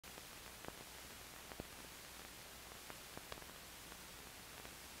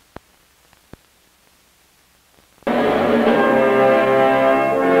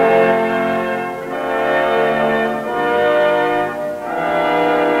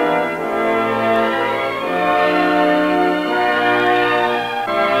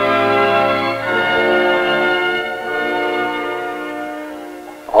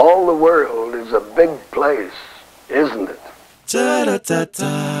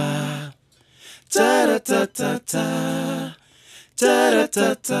Ta da ta ta ta. Ta da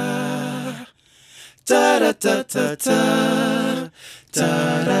ta ta. Ta da ta ta ta.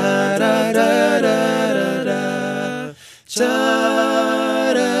 Ta da da da da da.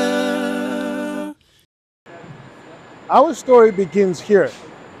 Ta da. Our story begins here,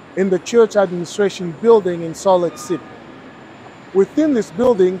 in the church administration building in Salt Lake City. Within this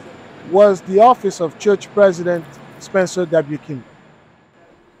building was the office of Church President Spencer W. Kimball.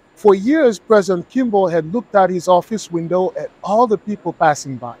 For years, President Kimball had looked out his office window at all the people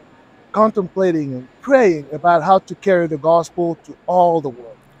passing by, contemplating and praying about how to carry the gospel to all the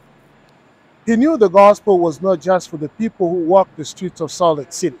world. He knew the gospel was not just for the people who walked the streets of Salt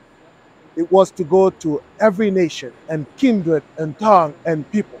Lake City. It was to go to every nation and kindred and tongue and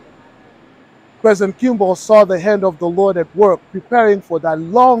people. President Kimball saw the hand of the Lord at work preparing for that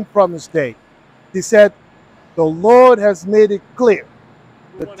long-promised day. He said, "The Lord has made it clear.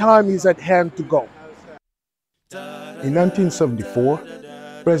 The time is at hand to go." In 1974,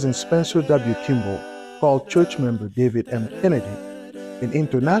 President Spencer W. Kimball called church member David M. Kennedy, an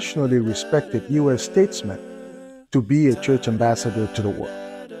internationally respected U.S. statesman, to be a church ambassador to the world.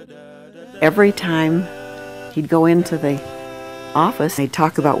 Every time he'd go into the office, he'd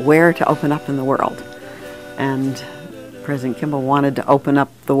talk about where to open up in the world. And President Kimball wanted to open up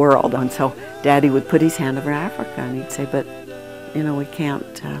the world, and so Daddy would put his hand over Africa, and he'd say, "But, you know, we can't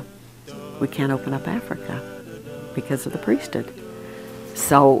open up Africa because of the priesthood."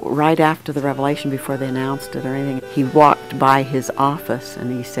 So right after the revelation, before they announced it or anything, he walked by his office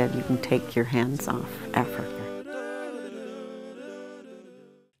and he said, "You can take your hands off Africa."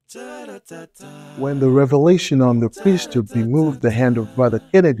 When the revelation on the priesthood removed the hand of Brother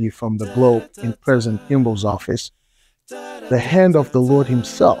Kennedy from the globe in President Kimball's office, the hand of the Lord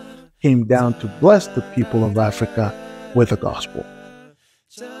himself came down to bless the people of Africa with the gospel.